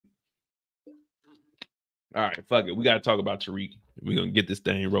All right, fuck it. We got to talk about Tariq. We're going to get this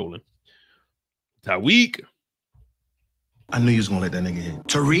thing rolling. Tariq. I knew you was going to let that nigga hit.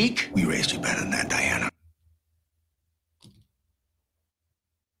 Tariq, we raised you better than that, Diana.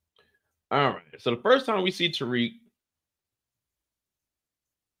 All right. So the first time we see Tariq,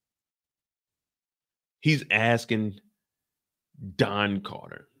 he's asking Don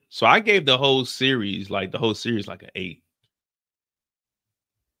Carter. So I gave the whole series like an 8.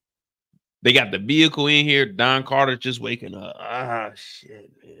 They got the vehicle in here. Don Carter just waking up. Ah,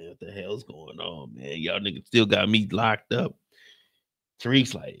 shit, man. What the hell's going on, man? Y'all niggas still got me locked up.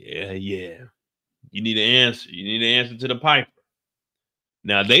 Tariq's like, yeah. You need an answer. You need an answer to the piper.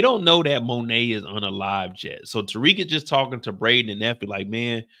 Now, they don't know that Monet is unalived yet. So Tariq is just talking to Brayden and Effie like,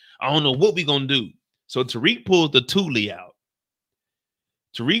 man, I don't know what we going to do. So Tariq pulls the Thule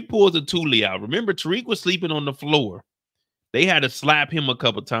out. Remember, Tariq was sleeping on the floor. They had to slap him a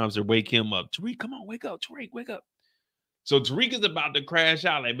couple times to wake him up. Tariq, come on, wake up. Tariq, wake up. So Tariq is about to crash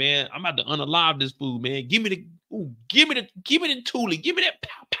out. Like, man, I'm about to unalive this fool, man. Give me the Thule. Give me that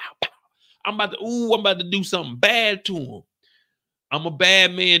pow, pow, pow. I'm about to do something bad to him. I'm a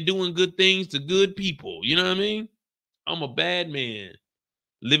bad man doing good things to good people. You know what I mean? I'm a bad man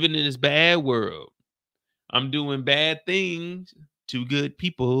living in this bad world. I'm doing bad things to good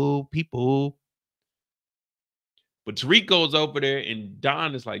people. But Tariq goes over there and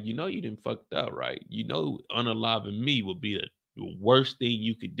Don is like, you know, you didn't fucked up, right? You know, unaliving me would be the worst thing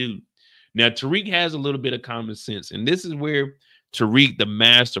you could do. Now, Tariq has a little bit of common sense. And this is where Tariq, the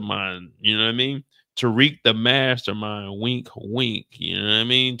mastermind, you know what I mean? Tariq, the mastermind, wink, wink. You know what I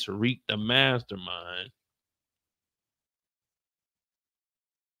mean? Tariq, the mastermind.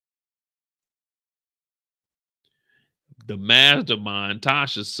 The mastermind,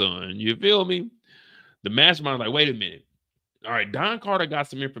 Tasha's son. You feel me? The mastermind like, wait a minute. All right, Don Carter got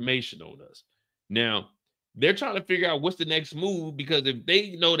some information on us. Now, they're trying to figure out what's the next move because if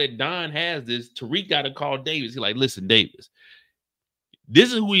they know that Don has this, Tariq got to call Davis. He's like, listen, Davis,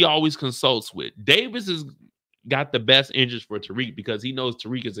 this is who he always consults with. Davis has got the best interest for Tariq because he knows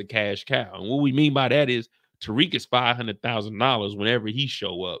Tariq is a cash cow. And what we mean by that is Tariq is $500,000 whenever he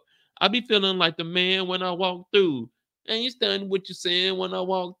show up. I be feeling like the man when I walk through. And you studying what you're saying when I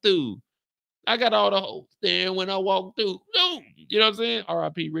walk through. I got all the hoes there when I walk through. No, you know what I'm saying?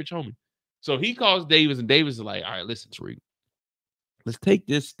 R.I.P. Rich Homie. So he calls Davis, and Davis is like, all right, listen, Tariq. Let's take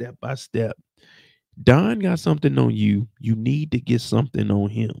this step by step. Don got something on you. You need to get something on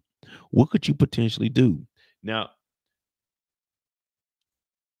him. What could you potentially do? Now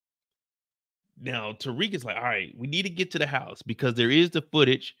Tariq is like, all right, we need to get to the house because there is the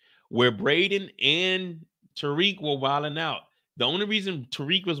footage where Brayden and Tariq were wilding out. The only reason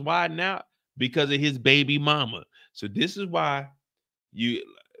Tariq was wilding out because of his baby mama. So this is why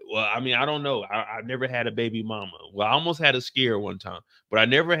I don't know. I've never had a baby mama. Well, I almost had a scare one time, but I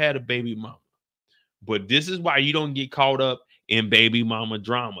never had a baby mama. But this is why you don't get caught up in baby mama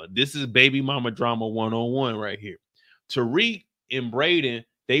drama. This is baby mama drama 101 right here. Tariq and Brayden,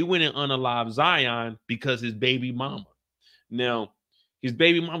 they went and unalived Zion because his baby mama. Now, his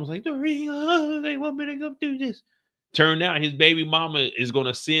baby mama was like, Tariq, they want me to go do this. Turned out his baby mama is going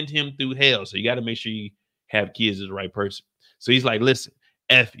to send him through hell. So you got to make sure you have kids as the right person. So he's like, listen,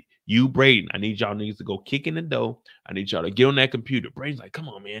 Effie, you, Brayden, I need y'all niggas to go kick in the door. I need y'all to get on that computer. Brayden's like, come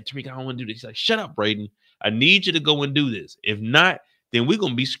on, man. Tariq, I don't want to do this. He's like, shut up, Brayden. I need you to go and do this. If not, then we're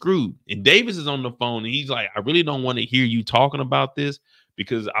going to be screwed. And Davis is on the phone and he's like, I really don't want to hear you talking about this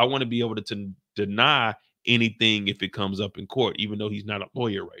because I want to be able to deny anything if it comes up in court, even though he's not a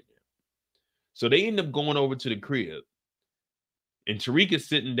lawyer right now. So they end up going over to the crib and Tariq is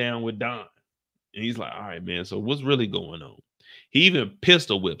sitting down with Don. And he's like, all right, man, so what's really going on? He even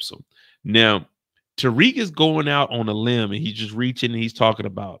pistol whips him. Now, Tariq is going out on a limb and he's just reaching and he's talking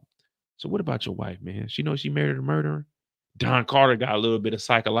about, so what about your wife, man? She knows she married a murderer? Don Carter got a little bit of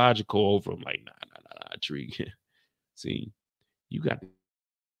psychological over him, like, nah, Tariq. See, you got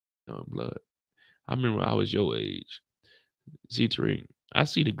blood. I remember I was your age. See, Tariq, I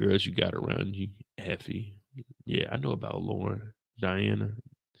see the girls you got around you, Effie. Yeah, I know about Lauren, Diana.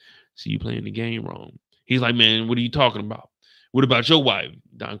 See, you playing the game wrong. He's like, man, what are you talking about? What about your wife?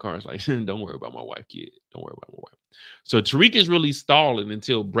 Don Carter's like, don't worry about my wife, kid. Don't worry about my wife. So Tariq is really stalling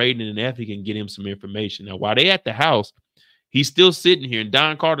until Brayden and Effie can get him some information. Now, while they at the house, he's still sitting here, and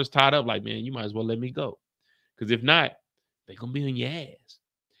Don Carter's tied up like, man, you might as well let me go. Because if not, they're going to be on your ass.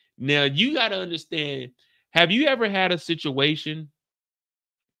 Now, you got to understand, have you ever had a situation?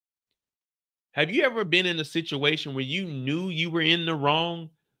 Have you ever been in a situation where you knew you were in the wrong,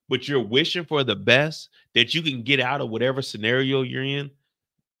 but you're wishing for the best that you can get out of whatever scenario you're in?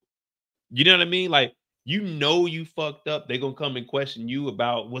 You know what I mean? Like, You know you fucked up. They're gonna come and question you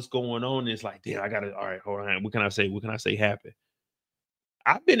about what's going on. And it's like, damn, I gotta, all right, hold on. What can I say? What can I say happened?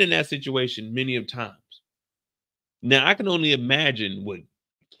 I've been in that situation many of times. Now I can only imagine what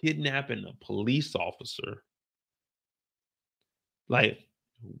kidnapping a police officer, like,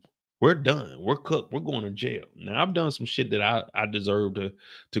 we're done. We're cooked. We're going to jail. Now I've done some shit that I deserve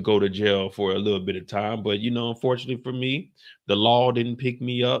to go to jail for a little bit of time, but you know, unfortunately for me, the law didn't pick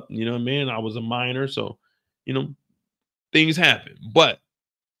me up. You know what I mean? I was a minor, so you know things happen. But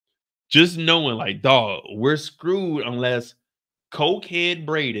just knowing, like, dog, we're screwed unless cokehead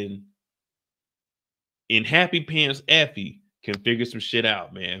Brayden and Happy Pants Effie can figure some shit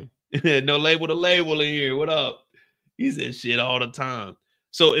out, man. No label to label in here. What up? He said shit all the time.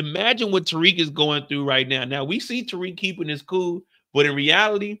 So imagine what Tariq is going through right now. Now we see Tariq keeping his cool, but in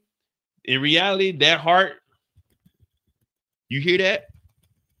reality, that heart, you hear that?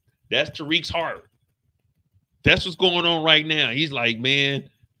 That's Tariq's heart. That's what's going on right now. He's like, man,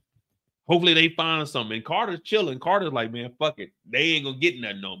 hopefully they find something. And Carter's chilling. Carter's like, man, fuck it. They ain't gonna get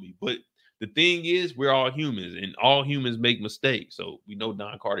nothing on me. But the thing is, we're all humans, and all humans make mistakes. So we know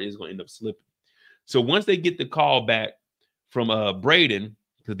Don Carter is gonna end up slipping. So once they get the call back from Brayden,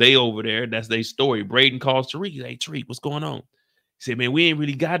 because they over there, that's their story. Brayden calls Tariq. He's like, hey, Tariq, what's going on? He said, man, we ain't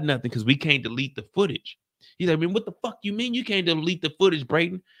really got nothing because we can't delete the footage. He's like, man, what the fuck you mean you can't delete the footage,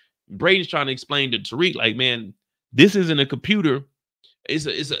 Brayden? Brayden's trying to explain to Tariq, like, man, this isn't a computer. It's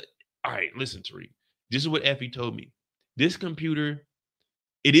a all right, listen, Tariq. This is what Effie told me. This computer,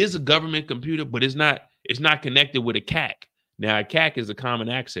 it is a government computer, but it's not connected with a CAC. Now, a CAC is a common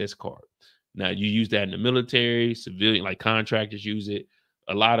access card. Now, you use that in the military, civilian, like contractors use it.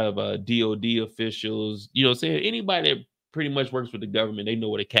 A lot of DOD officials, you know what I'm saying? Anybody that pretty much works with the government, they know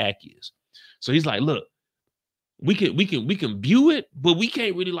what a CAC is. So he's like, look, we can view it, but we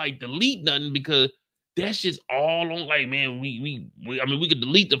can't really like delete nothing because that's just all on, like, man, we I mean, we could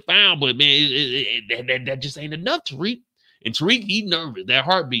delete the file, but man, that just ain't enough, Tariq. And Tariq, he nervous, that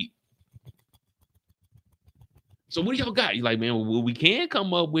heartbeat. So what do y'all got? He's like, man, what we can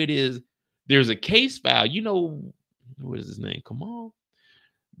come up with is there's a case file. You know, what is his name? Come on.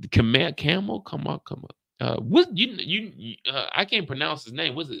 The Camel? Come on. What I can't pronounce his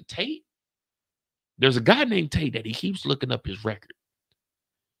name. Was it Tate? There's a guy named Tate that he keeps looking up his record.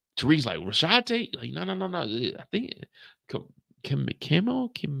 Tariq's like, Rashad Tate? Like, no. I think Kimmel?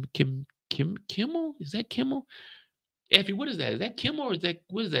 Kimmel? Is that Kimmel? Effie, what is that? Is that Kimmel or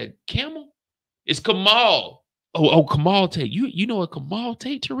what is that? Camel? It's Kamal. Oh, Kamal Tate. You know a Kamal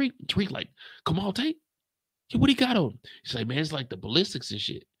Tate, Tariq? Tariq like, Kamal Tate? Yeah, what he got on? He's like, man, it's like the ballistics and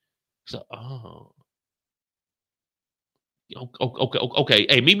shit. So, oh. Okay.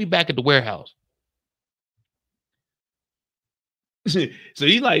 Hey, meet me back at the warehouse. So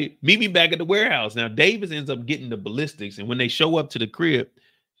he's like, meet me back at the warehouse. Now, Davis ends up getting the ballistics. And when they show up to the crib,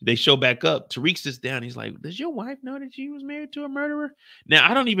 they show back up. Tariq sits down. He's like, does your wife know that she was married to a murderer? Now,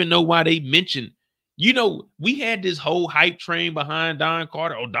 I don't even know why they mentioned, you know, we had this whole hype train behind Don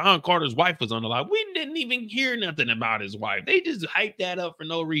Carter. Oh, Don Carter's wife was on the line. We didn't even hear nothing about his wife. They just hyped that up for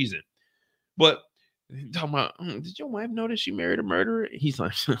no reason. But talking about, did your wife know that she married a murderer? He's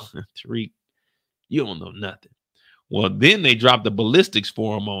like, Tariq, you don't know nothing. Well, then they dropped the ballistics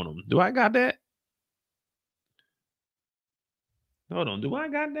form on him. Do I got that? Hold on. Do I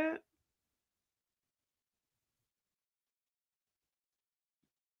got that?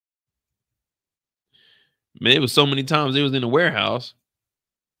 Man, it was so many times it was in the warehouse.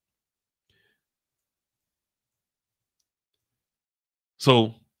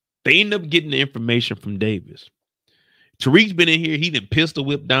 So they end up getting the information from Davis. Tariq's been in here. He done pistol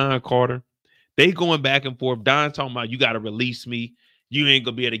whipped Don Carter. They going back and forth. Don talking about, you got to release me. You ain't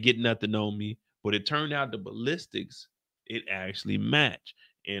going to be able to get nothing on me. But it turned out the ballistics, it actually matched.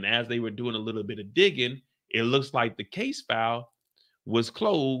 And as they were doing a little bit of digging, it looks like the case file was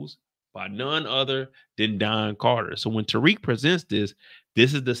closed by none other than Don Carter. So when Tariq presents this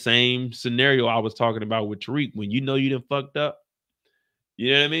is the same scenario I was talking about with Tariq. When you know you done fucked up,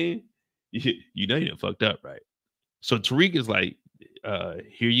 you know what I mean? You know you done fucked up, right? So Tariq is like,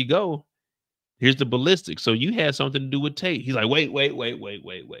 here you go. Here's the ballistics. So you had something to do with Tate. He's like, wait.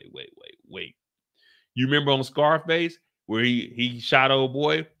 You remember on Scarface where he shot old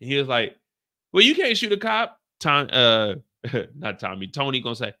boy? And he was like, well, you can't shoot a cop. Not Tommy. Tony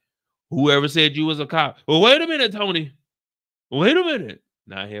gonna say, whoever said you was a cop. Well, wait a minute, Tony. Wait a minute.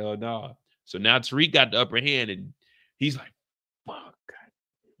 Nah, hell no. So now Tariq got the upper hand and he's like, fuck,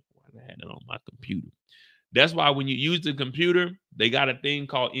 God, I had it on my computer. That's why when you use the computer, they got a thing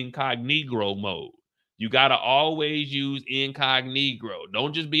called incognito mode. You gotta always use incognito.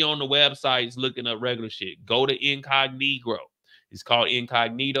 Don't just be on the websites looking up regular shit. Go to incognito. It's called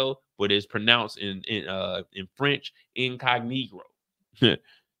incognito, but it's pronounced in French incognito.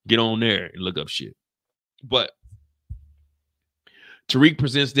 Get on there and look up shit. But Tariq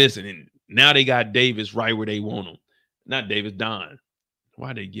presents this, and then now they got Davis right where they want him. Not Davis, Don.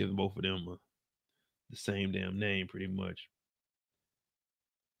 Why they give both of them the same damn name, pretty much?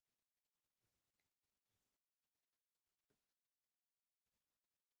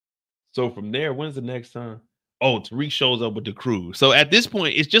 So from there, when's the next time? Oh, Tariq shows up with the crew. So at this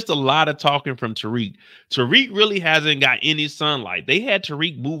point, it's just a lot of talking from Tariq. Tariq really hasn't got any sunlight. They had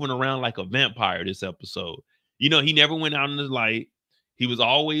Tariq moving around like a vampire this episode. You know, he never went out in the light. He was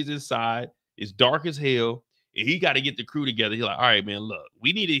always inside. It's dark as hell. And he got to get the crew together. He's like, all right, man, look,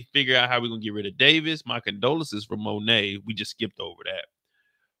 we need to figure out how we're going to get rid of Davis. My condolences for Monet. We just skipped over that.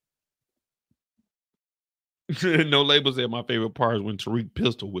 No Label said my favorite part is when Tariq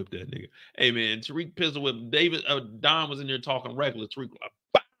pistol whipped that nigga. Hey man, Tariq pistol whipped David. Don was in there talking regular. Tariq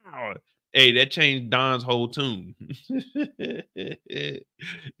like, bow. Hey, that changed Don's whole tune.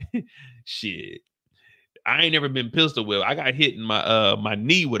 Shit, I ain't never been pistol whipped. I got hit in my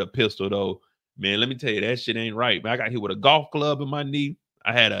knee with a pistol though. Man, let me tell you, that shit ain't right. But I got hit with a golf club in my knee.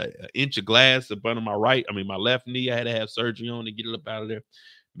 I had an inch of glass up under my my left knee. I had to have surgery on to get it up out of there.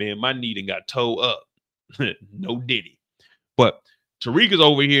 Man, my knee done got towed up. No diddy. But Tariq is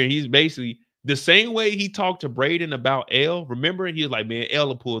over here and he's basically the same way he talked to Brayden about L. Remember, he was like, man, L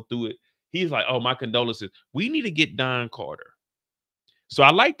will pull through it. He's like, oh, my condolences. We need to get Don Carter. So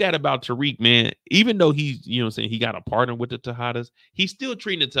I like that about Tariq, man. Even though he's, you know what I'm saying, he got a partner with the Tejadas, he's still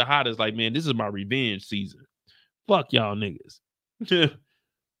treating the Tejadas like, man, this is my revenge season. Fuck y'all niggas. So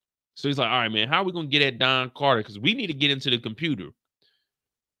he's like, all right, man, how are we going to get at Don Carter? Because we need to get into the computer.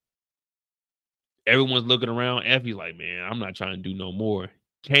 Everyone's looking around. Effie's like, man, I'm not trying to do no more.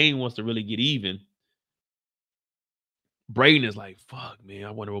 Kane wants to really get even. Brayden is like, fuck, man,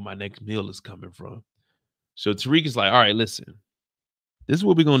 I wonder where my next meal is coming from. So Tariq is like, all right, listen, this is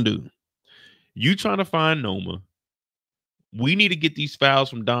what we're going to do. You trying to find Noma. We need to get these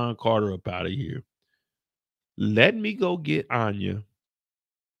files from Don Carter up out of here. Let me go get Anya.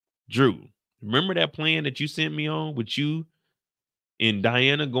 Drew, remember that plan that you sent me on with you and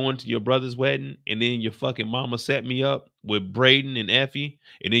Diana going to your brother's wedding, and then your fucking mama set me up with Brayden and Effie,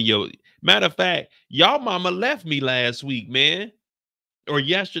 and then matter of fact, y'all mama left me last week, man, or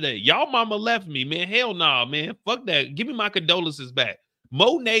yesterday. Y'all mama left me, man. Hell nah, man. Fuck that. Give me my condolences back.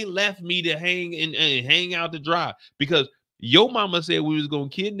 Monet left me to hang and hang out to dry because your mama said we was gonna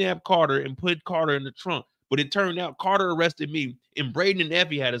kidnap Carter and put Carter in the trunk. But it turned out Carter arrested me and Brayden and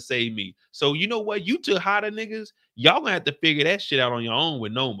Effie had to save me. So you know what? You two hotter niggas, y'all gonna have to figure that shit out on your own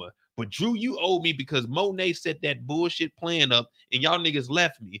with Noma. But Drew, you owe me because Monet set that bullshit plan up and y'all niggas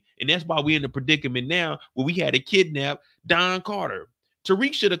left me. And that's why we in the predicament now where we had to kidnap Don Carter.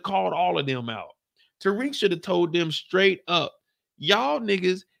 Tariq should have called all of them out. Tariq should have told them straight up, y'all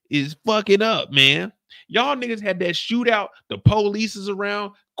niggas is fucking up, man. Y'all niggas had that shootout. The police is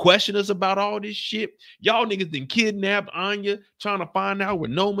around, question us about all this shit. Y'all niggas then kidnapped Anya, trying to find out where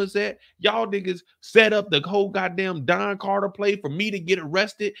Noma's at. Y'all niggas set up the whole goddamn Don Carter play for me to get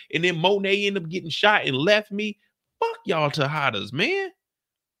arrested, and then Monet ended up getting shot and left me. Fuck y'all Tejadas, man.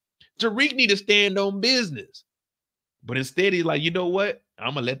 Tariq need to stand on business. But instead, he's like, you know what?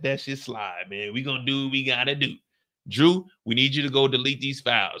 I'm gonna let that shit slide, man. We gonna do what we gotta do. Drew, we need you to go delete these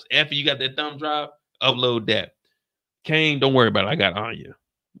files. After you got that thumb drive, upload that. Kane, don't worry about it. I got Anya.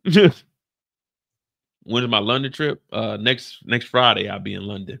 When is my London trip? Next Friday, I'll be in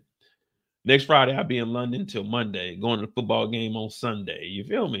London. Next Friday, I'll be in London till Monday, going to the football game on Sunday. You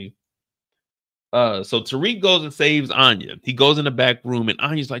feel me? So Tariq goes and saves Anya. He goes in the back room, and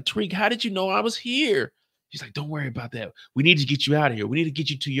Anya's like, Tariq, how did you know I was here? He's like, don't worry about that. We need to get you out of here. We need to get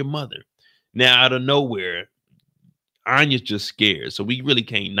you to your mother. Now, out of nowhere, Anya's just scared. So we really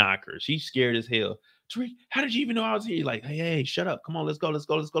can't knock her. She's scared as hell. Tariq, how did you even know I was here? Like, hey, shut up. Come on, let's go.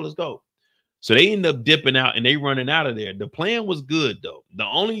 So they end up dipping out and they running out of there. The plan was good, though. The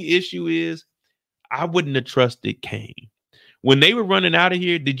only issue is I wouldn't have trusted Kane. When they were running out of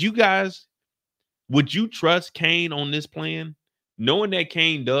here, would you trust Kane on this plan? Knowing that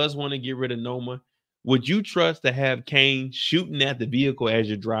Kane does want to get rid of Noma, would you trust to have Kane shooting at the vehicle as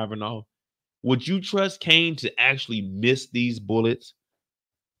you're driving off? Would you trust Kane to actually miss these bullets?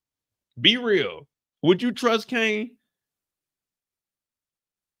 Be real. Would you trust Kane?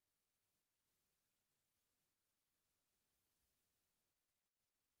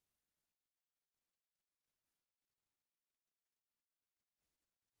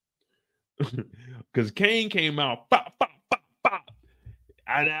 Because Kane came out, pop, pop, pop, pop.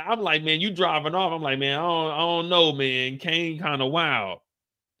 I'm like, man, you driving off. I'm like, man, I don't know, man. Kane kind of wild.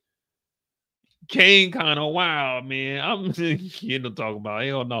 Kane kind of wild, man. I'm talking about,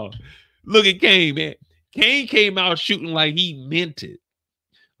 hell no. Look at Kane, man. Kane came out shooting like he meant it.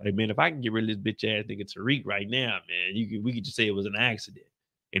 Like, man, if I can get rid of this bitch ass nigga Tariq right now, man, we could just say it was an accident.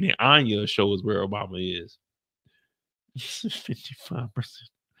 And then Anya shows where Obama is. 55%.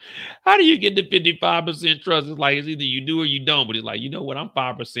 How do you get the 55% trust? It's like it's either you do or you don't. But it's like, you know what? I'm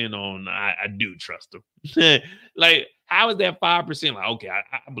 5% on. I do trust him. Like, how is that 5%? Like, okay,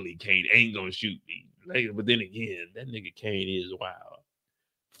 I believe Kane ain't gonna shoot me. Like, but then again, that nigga Kane is wild.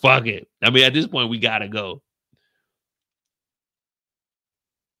 Fuck it. I mean, at this point, we gotta go.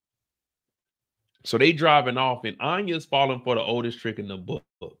 So they driving off, and Anya's falling for the oldest trick in the book.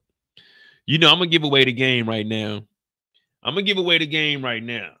 You know, I'm gonna give away the game right now.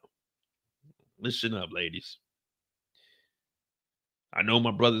 Listen up, ladies. I know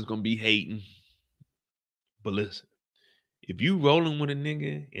my brother's gonna be hating, but listen. If you rolling with a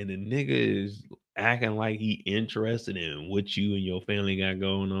nigga and the nigga is acting like he interested in what you and your family got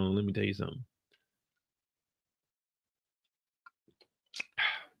going on, let me tell you something.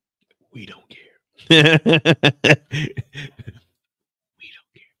 We don't care. We don't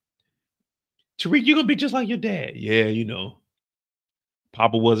care. Tariq, you're gonna be just like your dad. Yeah, you know.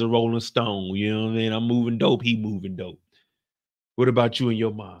 Papa was a Rolling Stone. You know what I mean? I'm moving dope. He moving dope. What about you and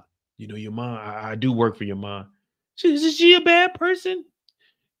your mom? You know, your mom, I do work for your mom. Is she a bad person?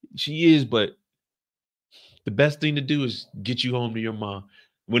 She is, but the best thing to do is get you home to your mom.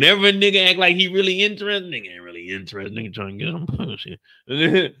 Whenever a nigga act like he really interested, nigga ain't really interested. Nigga trying to get him pushing.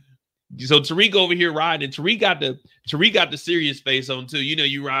 So Tariq over here riding. Tariq got the serious face on too. You know,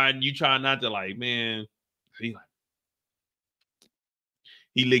 you riding, you try not to like, man.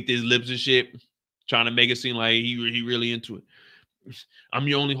 He licked his lips and shit, trying to make it seem like he really into it. I'm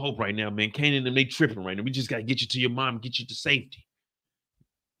your only hope right now, man. Kane and them, they tripping right now. We just gotta get you to your mom, get you to safety.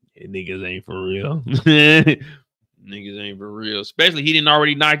 And niggas ain't for real. Niggas ain't for real. Especially he didn't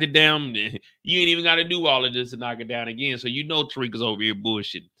already knock it down. You ain't even got to do all of this to knock it down again. So you know Tariq is over here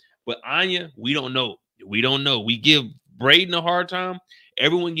bullshit. But Anya, we don't know. We don't know. We give Brayden a hard time.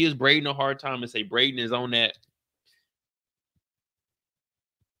 Everyone gives Brayden a hard time and say Brayden is on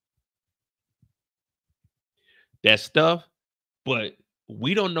that stuff. But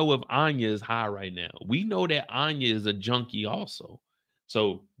we don't know if Anya is high right now. We know that Anya is a junkie also.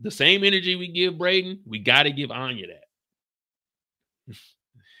 So the same energy we give Brayden, we got to give Anya that.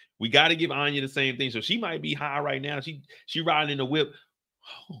 We got to give Anya the same thing. So she might be high right now. She riding in the whip.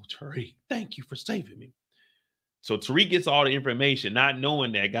 Oh, Tariq, thank you for saving me. So Tariq gets all the information, not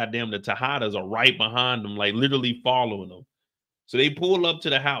knowing that goddamn the Tejadas are right behind them, like literally following them. So they pull up to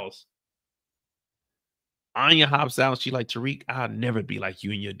the house. Anya hops out. She like, Tariq, I'll never be like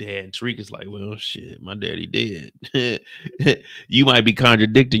you and your dad. And Tariq is like, well, shit, my daddy dead. You might be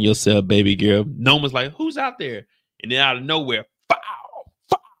contradicting yourself, baby girl. Noma's like, who's out there? And then out of nowhere, foul,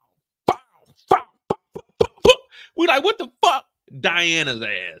 foul, foul, foul, foul, foul. We like, what the fuck? Diana's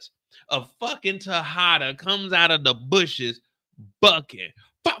ass. A fucking Tejada comes out of the bushes, bucking.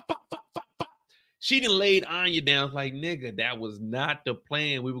 Foul, foul, foul, foul, foul. She done laid Anya down like, nigga, that was not the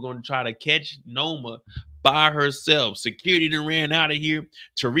plan. We were going to try to catch Noma by herself. Security done ran out of here.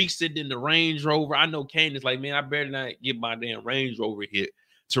 Tariq sitting in the Range Rover. I know Kane is like, man, I better not get my damn Range Rover hit.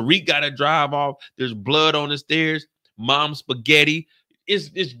 Tariq got to drive off. There's blood on the stairs. Mom spaghetti.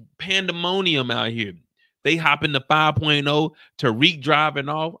 It's pandemonium out here. They hop into 5.0. Tariq driving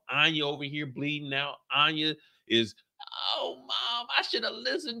off. Anya over here bleeding out. Anya is, oh, Mom, I should have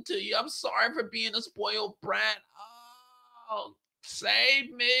listened to you. I'm sorry for being a spoiled brat. Oh,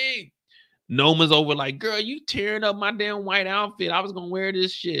 save me. Noma's over like, girl, you tearing up my damn white outfit. I was going to wear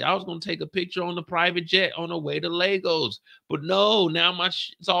this shit. I was going to take a picture on the private jet on the way to Lagos. But no, now my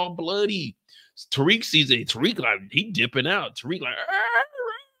shit's all bloody. Tariq sees it. Tariq, like, he dipping out. Tariq, like,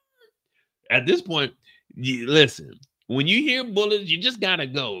 at this point, listen, when you hear bullets, you just got to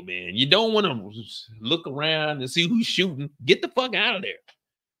go, man. You don't want to look around and see who's shooting. Get the fuck out of there.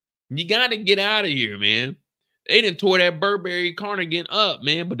 You got to get out of here, man. They done tore that Burberry cardigan up,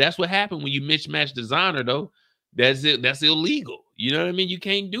 man. But that's what happened when you mismatch designer, though. That's it. That's illegal. You know what I mean? You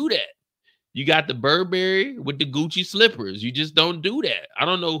can't do that. You got the Burberry with the Gucci slippers. You just don't do that. I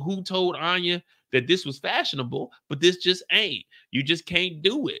don't know who told Anya that this was fashionable, but this just ain't. You just can't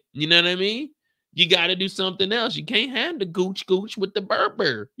do it. You know what I mean? You got to do something else. You can't have the Gooch with the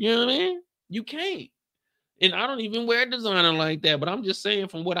Burberry. You know what I mean? You can't. And I don't even wear designer like that, but I'm just saying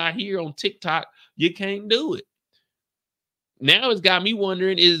from what I hear on TikTok, you can't do it. now it's got me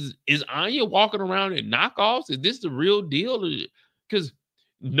wondering, is Anya walking around in knockoffs? Is this the real deal? Because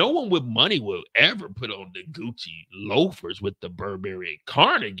no one with money will ever put on the Gucci loafers with the Burberry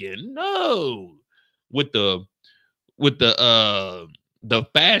cardigan. No. With the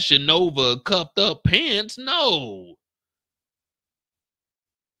Fashion Nova cuffed up pants. No.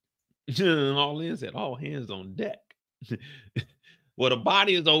 All in said, all hands on deck. Well, the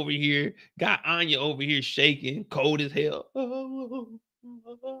body is over here. Got Anya over here shaking, cold as hell. Oh, I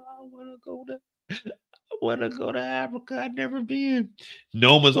wanna go to Africa. I've never been.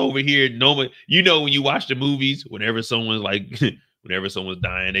 Noma's over here. Noma, you know when you watch the movies, whenever someone's like, whenever someone's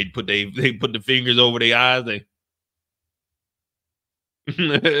dying, they put the fingers over their eyes. They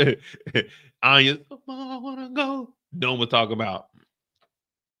Anya, I wanna go. Noma talk about.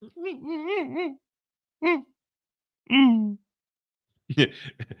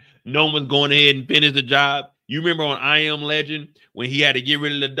 Noma's going ahead and finish the job. You remember on I Am Legend when he had to get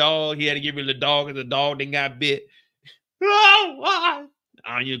rid of the dog? He had to get rid of the dog because the dog then got bit. Oh, why?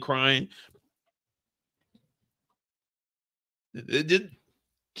 Anya crying. I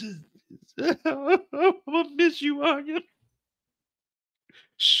miss you, Anya.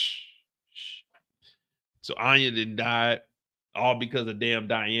 Shh. So Anya then died, all because of damn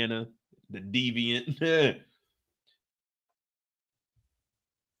Diana, the deviant.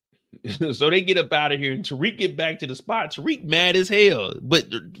 So they get up out of here and Tariq get back to the spot. Tariq mad as hell, but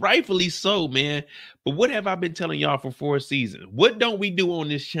rightfully so, man. But what have I been telling y'all for 4 seasons? What don't we do on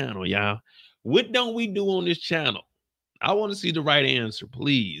this channel, y'all? What don't we do on this channel? I want to see the right answer,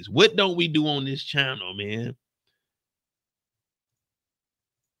 please. What don't we do on this channel, man?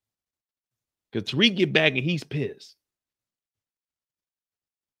 Because Tariq get back and he's pissed.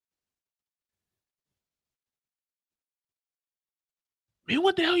 Man,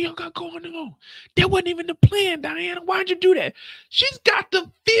 what the hell y'all got going on? That wasn't even the plan, Diana. Why'd you do that? She's got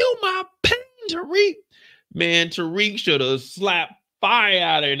to feel my pain, Tariq. Man, Tariq should have slapped fire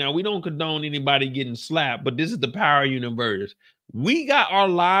out of there. Now, we don't condone anybody getting slapped, but this is the power universe. We got our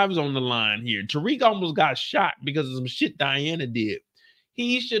lives on the line here. Tariq almost got shot because of some shit Diana did.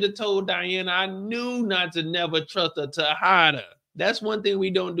 He should have told Diana, I knew not to never trust her to hide her. That's one thing we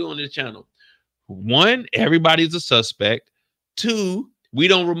don't do on this channel. 1, everybody's a suspect. 2, we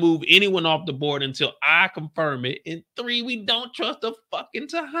don't remove anyone off the board until I confirm it. And 3, we don't trust the fucking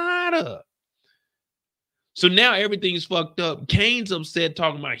Tejada. So now everything's fucked up. Kane's upset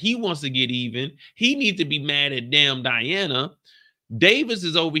talking about he wants to get even. He needs to be mad at damn Diana. Davis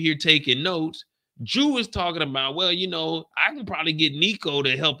is over here taking notes. Drew is talking about, well, you know, I can probably get Nico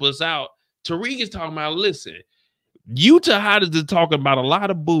to help us out. Tariq is talking about, listen, you Tejadas is talking about a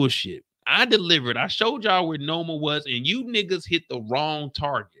lot of bullshit. I delivered. I showed y'all where Noma was, and you niggas hit the wrong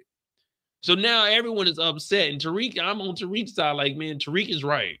target. So now everyone is upset. And Tariq, I'm on Tariq's side, like, man, Tariq is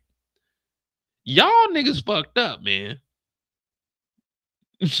right. Y'all niggas fucked up, man.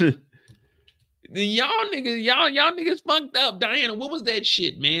 y'all niggas fucked up. Diana, what was that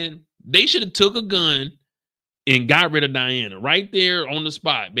shit, man? They should have took a gun and got rid of Diana right there on the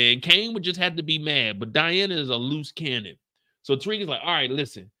spot, man. Kane would just have to be mad, but Diana is a loose cannon. So Tariq is like, all right,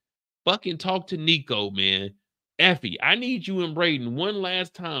 listen. Fucking talk to Nico, man. Effie, I need you and Brayden one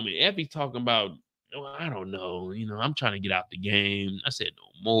last time. And Effie's talking about, oh, I don't know. You know, I'm trying to get out the game. I said no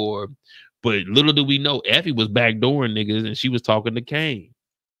more. But little do we know, Effie was backdooring niggas and she was talking to Kane.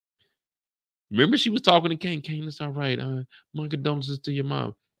 Remember, she was talking to Kane. Kane, it's all right. My condolences to your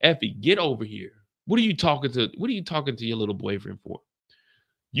mom. Effie, get over here. What are you talking to your little boyfriend for?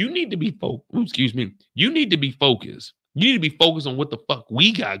 You need to be focused. Excuse me. You need to be focused. You need to be focused on what the fuck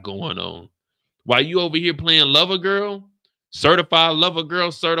we got going on. While you over here playing lover girl, certified lover girl,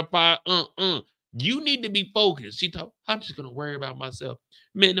 certified You need to be focused. She told, I'm just gonna worry about myself.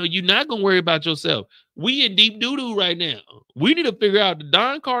 Man, no, you're not gonna worry about yourself. We in deep doo-doo right now. We need to figure out the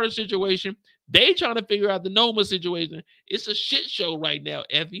Don Carter situation. They trying to figure out the Noma situation. It's a shit show right now,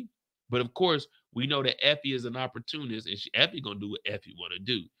 Effie. But of course, we know that Effie is an opportunist, and Effie gonna do what Effie want to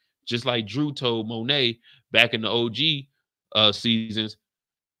do. Just like Drew told Monet back in the OG seasons,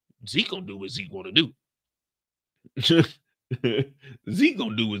 Zeke gonna do what Zeke want to do. Zeke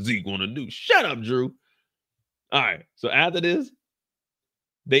gonna do what Zeke want to do. Shut up, Drew. All right. So after this,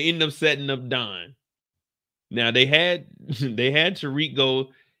 they end up setting up Don. Now they had Tariq go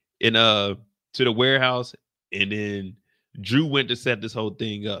in to the warehouse, and then Drew went to set this whole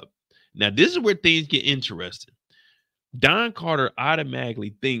thing up. Now this is where things get interesting. Don Carter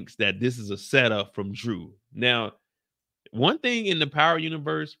automatically thinks that this is a setup from Drew. Now, one thing in the power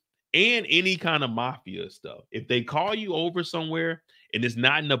universe and any kind of mafia stuff, if they call you over somewhere and it's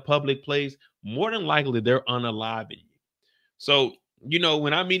not in a public place, more than likely they're unaliving you. So, you know,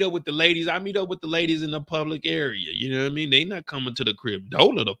 when I meet up with the ladies, I meet up with the ladies in the public area. You know what I mean? They not coming to the crib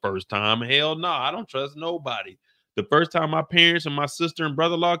Dola the first time. Hell no, I don't trust nobody. The first time my parents and my sister and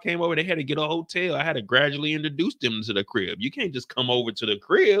brother-in-law came over, they had to get a hotel. I had to gradually introduce them to the crib. You can't just come over to the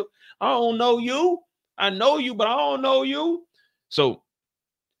crib. I don't know you. I know you, but I don't know you. So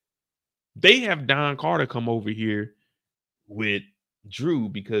they have Don Carter come over here with Drew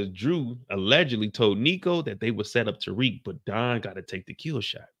because Drew allegedly told Nico that they would set up Tariq, but Don got to take the kill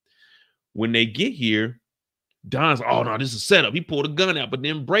shot. When they get here, Don's, oh no, this is a setup. He pulled a gun out, but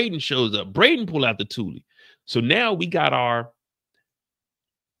then Brayden shows up. Brayden pulled out the Thule. So now we got our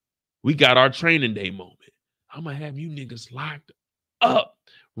training day moment. I'm gonna have you niggas locked up.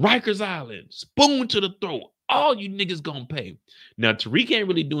 Rikers Island, spoon to the throat. All you niggas gonna pay. Now Tariq ain't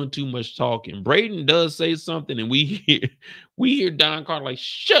really doing too much talking. Brayden does say something, and we hear Don Carter like,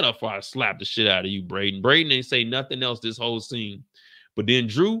 shut up before I slap the shit out of you, Brayden. Brayden ain't say nothing else this whole scene. But then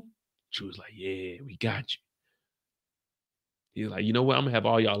Drew was like, yeah, we got you. He's like, you know what? I'm gonna have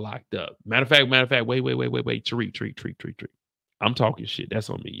all y'all locked up. Matter of fact, wait. Tariq. I'm talking shit. That's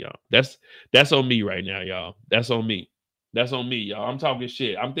on me, y'all. That's on me right now, y'all. That's on me, y'all. I'm talking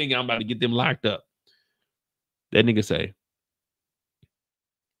shit. I'm thinking I'm about to get them locked up. That nigga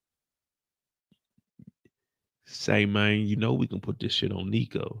say, man, you know we can put this shit on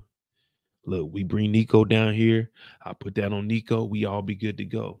Nico. Look, we bring Nico down here. I put that on Nico. We all be good to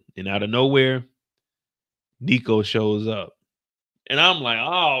go. And out of nowhere, Nico shows up. And I'm like,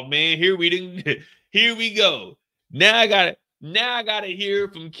 oh man, here we go. Now I gotta hear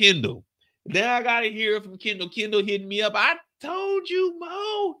from Kendall. Kendall hitting me up. I told you,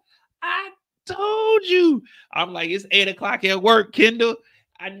 Mo. I told you. I'm like, it's 8 o'clock at work, Kendall.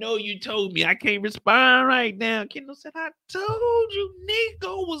 I know you told me. I can't respond right now. Kendall said, I told you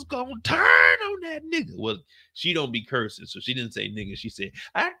Nico was gonna turn on that nigga. Well, she don't be cursing, so she didn't say nigga. She said,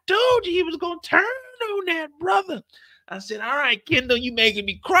 I told you he was gonna turn on that brother. I said, all right, Kendall, you making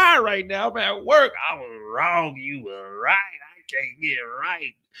me cry right now. I'm at work. I was wrong. You were right. I can't get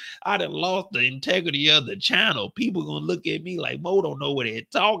right. I done lost the integrity of the channel. People gonna look at me like Mo don't know what they're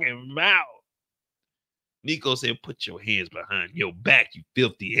talking about. Nico said, put your hands behind your back, you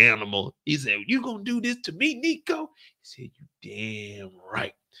filthy animal. He said, you gonna do this to me, Nico? He said, you damn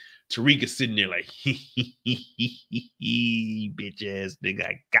right. Tariq is sitting there like, bitch ass nigga,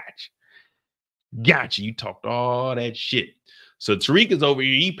 I got you. Got you. You talked all that shit. So Tariq is over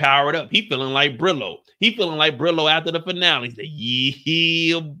here. He powered up. He feeling like Brillo. He feeling like Brillo after the finale. He said,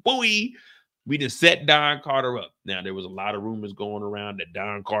 yeah, boy. We just set Don Carter up. Now, there was a lot of rumors going around that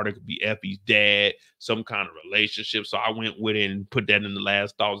Don Carter could be Effie's dad, some kind of relationship. So I went with it and put that in the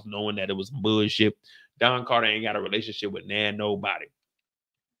last thoughts, knowing that it was bullshit. Don Carter ain't got a relationship with nobody.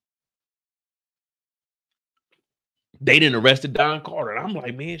 They didn't arrested Don Carter. And I'm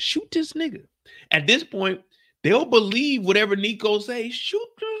like, man, shoot this nigga. At this point, they'll believe whatever Nico says. Shoot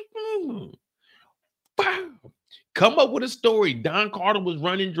this nigga. Wow. Come up with a story. Don Carter was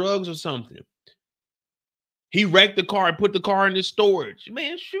running drugs or something. He wrecked the car and put the car in his storage.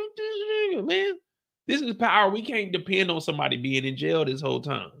 Man, shoot this nigga, man. This is power. We can't depend on somebody being in jail this whole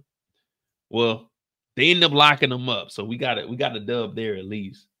time. Well, they end up locking them up. So we got a dub there at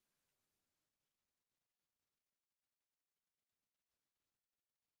least.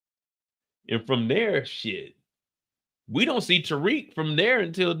 And from there, shit, we don't see Tariq from there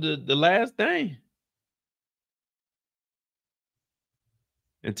until the last thing.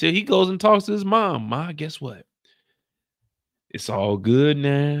 Until he goes and talks to his mom. Ma, guess what? It's all good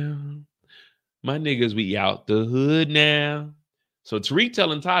now. My niggas, we out the hood now. So Tariq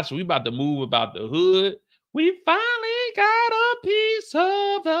telling Tasha, we about to move about the hood. We finally got a piece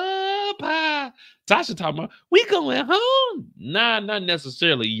of the pie. Tasha talking about, we going home? Nah, not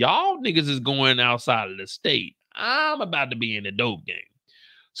necessarily. Y'all niggas is going outside of the state. I'm about to be in the dope game.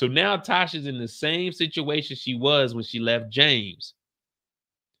 So now Tasha's in the same situation she was when she left James.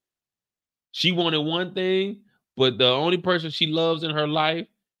 She wanted one thing, but the only person she loves in her life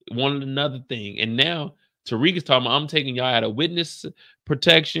wanted another thing. And now Tariq is talking about, I'm taking y'all out of witness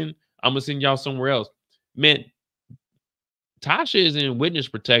protection. I'm going to send y'all somewhere else. Man, Tasha is in witness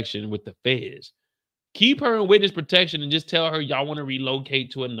protection with the feds. Keep her in witness protection and just tell her y'all want to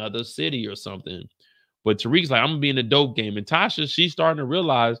relocate to another city or something. But Tariq's like, I'm going to be in the dope game. And Tasha, she's starting to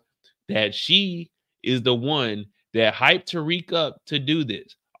realize that she is the one that hyped Tariq up to do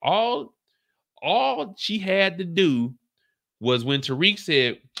this. All she had to do was when Tariq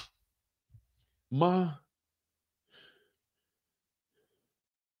said, Ma,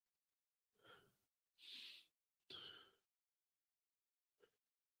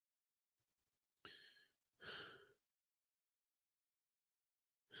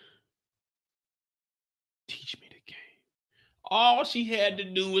 All she had to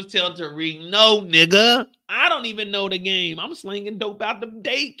do was tell Tariq, no, nigga, I don't even know the game. I'm slinging dope out the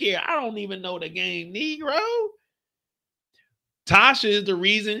daycare. I don't even know the game, Negro. Tasha is the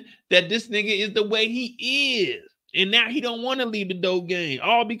reason that this nigga is the way he is. And now he don't want to leave the dope game.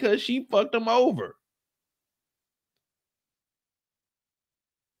 All because she fucked him over.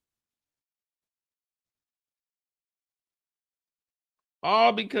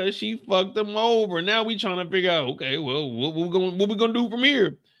 All because she fucked him over. Now we trying to figure out, okay, well, what we gonna do from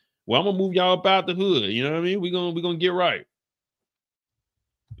here? Well, I'm gonna move y'all up out the hood. You know what I mean? We gonna get right.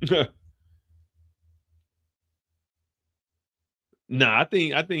 Nah, I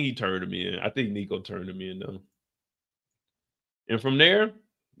think he turned him in. I think Nico turned him in though. And from there,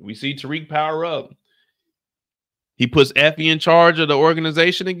 we see Tariq power up. He puts Effie in charge of the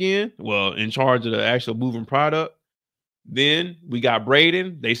organization again. Well, in charge of the actual moving product. Then we got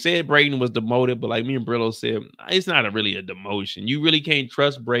Brayden. They said Brayden was demoted, but like me and Brillo said, it's not really a demotion. You really can't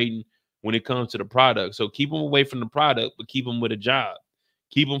trust Brayden when it comes to the product. So keep him away from the product, but keep him with a job.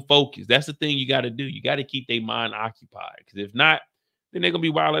 Keep them focused. That's the thing you got to do. You got to keep their mind occupied. Because if not, then they're going to be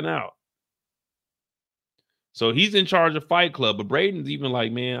wilding out. So he's in charge of Fight Club. But Brayden's even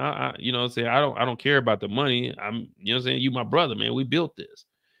like, man, I you know what I'm saying? I don't care about the money. I'm, you know what I'm saying? You my brother, man. We built this.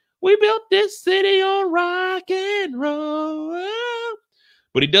 We built this city on rock and roll.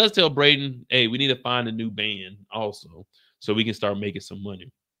 But he does tell Brayden, hey, we need to find a new band also so we can start making some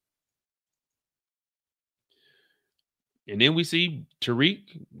money. And then we see Tariq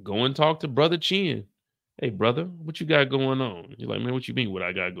go and talk to Brother Chin. Hey, brother, what you got going on? He's like, man, what you mean what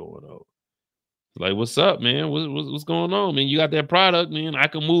I got going on? He's like, what's up, man? What's going on, man? You got that product, man. I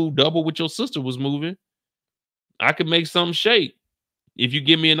can move double what your sister was moving. I can make something shake. If you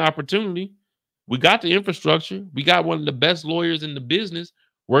give me an opportunity, we got the infrastructure. We got one of the best lawyers in the business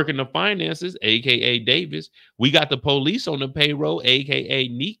working the finances, a.k.a. Davis. We got the police on the payroll, a.k.a.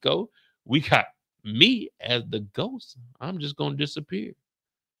 Nico. We got me as the ghost. I'm just going to disappear.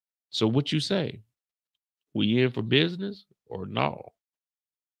 So what you say? We in for business or no?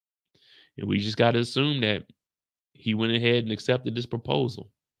 And we just got to assume that he went ahead and accepted this proposal.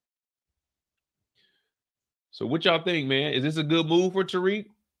 So what y'all think, man? Is this a good move for Tariq?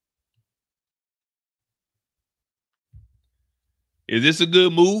 Is this a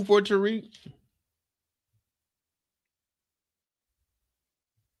good move for Tariq?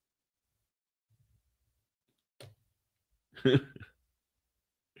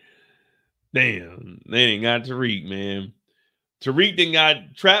 Damn, they ain't got Tariq, man. Tariq then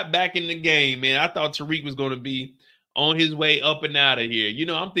got trapped back in the game, man. I thought Tariq was going to be on his way up and out of here. You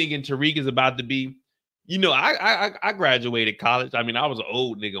know, I'm thinking Tariq is about to be, you know, I graduated college. I mean, I was an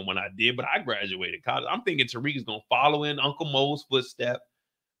old nigga when I did, but I graduated college. I'm thinking Tariq is going to follow in Uncle Mo's footstep,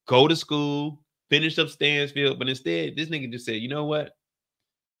 go to school, finish up Stansfield. But instead, this nigga just said, you know what?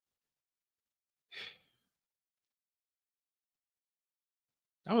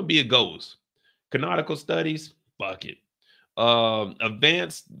 I'm going to be a ghost. Canonical studies, fuck it.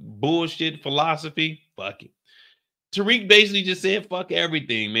 Advanced bullshit philosophy, fuck it. Tariq basically just said, fuck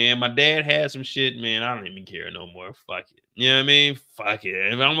everything, man. My dad had some shit, man. I don't even care no more. Fuck it. You know what I mean? Fuck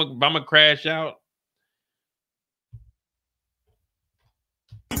it. If I'm gonna crash out.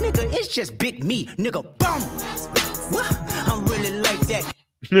 Nigga, it's just big me, nigga. Boom. I'm really like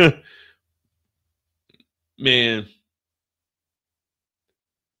that. Man.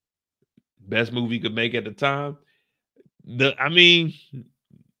 Best movie he could make at the time. I mean,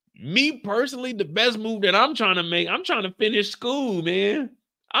 me personally, the best move that I'm trying to make, I'm trying to finish school, man.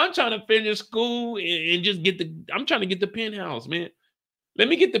 I'm trying to finish school and just I'm trying to get the penthouse, man. Let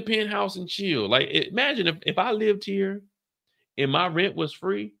me get the penthouse and chill. Like, imagine if I lived here and my rent was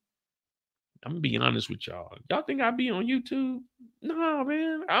free. I'm gonna be honest with y'all. Y'all think I'd be on YouTube? No,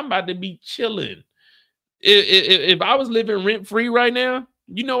 man. I'm about to be chilling. If I was living rent free right now,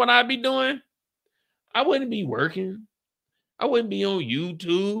 you know what I'd be doing? I wouldn't be working. I wouldn't be on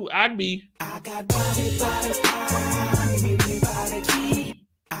YouTube. I'd be. I got body,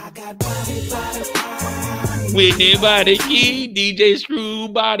 Whitney by the key, DJ Screw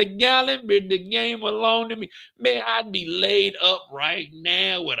by the gallon, bring the game along to me. Man, I'd be laid up right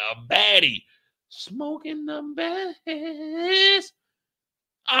now with a baddie, smoking the best.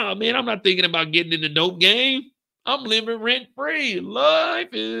 Oh man, I'm not thinking about getting in the dope game. I'm living rent free. Life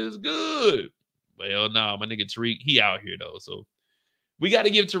is good. Well, no, my nigga Tariq, he out here though. So we got to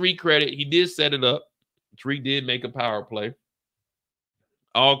give Tariq credit. He did set it up. Tariq did make a power play.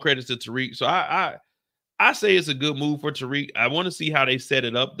 All credits to Tariq. So I say it's a good move for Tariq. I want to see how they set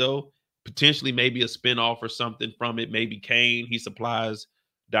it up though. Potentially maybe a spinoff or something from it. Maybe Kane, he supplies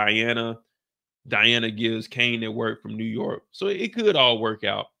Diana. Diana gives Kane their work from New York. So it could all work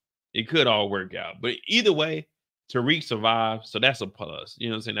out. It could all work out. But either way, Tariq survived. So that's a plus. You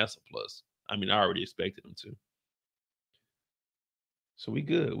know what I'm saying? That's a plus. I mean, I already expected him to. So we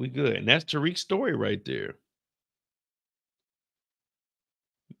good. We good. And that's Tariq's story right there.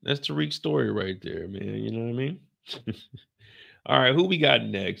 That's Tariq's story right there, man. You know what I mean? All right, who we got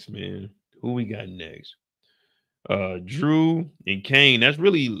next, man? Who we got next? Drew and Kane. That's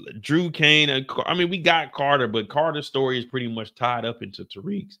really Drew, Kane. I mean, we got Carter, but Carter's story is pretty much tied up into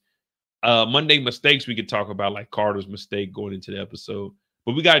Tariq's. Monday mistakes we could talk about, like Carter's mistake going into the episode.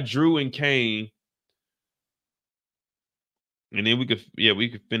 But we got Drew and Kane. And then we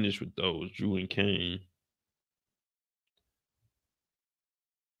could finish with those, Drew and Kane.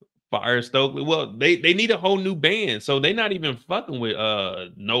 Fire Stokely. Well, they need a whole new band, so they're not even fucking with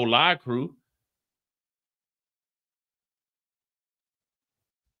No Lie Crew.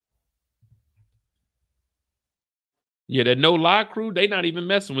 Yeah, that No Lie Crew, they not even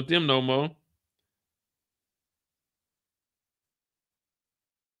messing with them no more.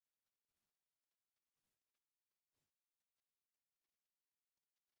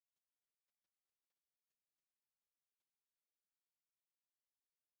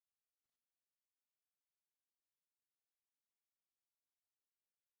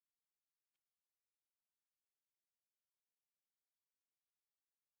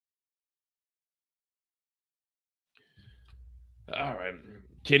 All right.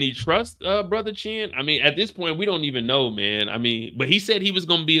 Can he trust Brother Chin? I mean, at this point, we don't even know, man. I mean, but he said he was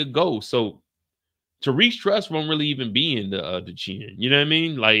gonna be a ghost. So Tariq's trust won't really even be in the Chin. You know what I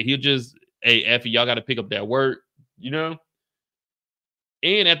mean? Like he'll just, hey, Effie, y'all gotta pick up that work, you know?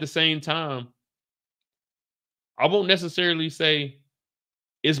 And at the same time, I won't necessarily say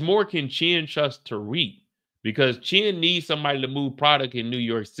it's more can Chin trust Tariq, because Chin needs somebody to move product in New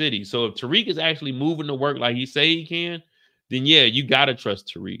York City. So if Tariq is actually moving the work like he say he can, then yeah, you gotta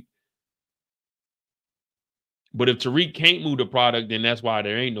trust Tariq. But if Tariq can't move the product, then that's why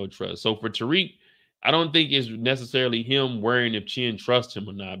there ain't no trust. So for Tariq, I don't think it's necessarily him worrying if Chin trusts him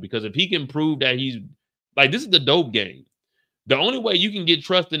or not, because if he can prove that he's like, this is the dope game. The only way you can get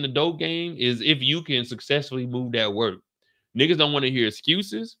trust in the dope game is if you can successfully move that work. Niggas don't want to hear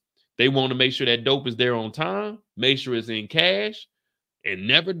excuses. They want to make sure that dope is there on time, make sure it's in cash, and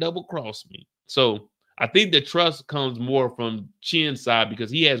never double cross me. So I think the trust comes more from Chin's side because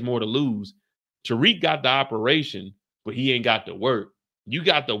he has more to lose. Tariq got the operation, but he ain't got the work. You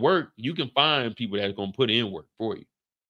got the work, you can find people that's going to put in work for you.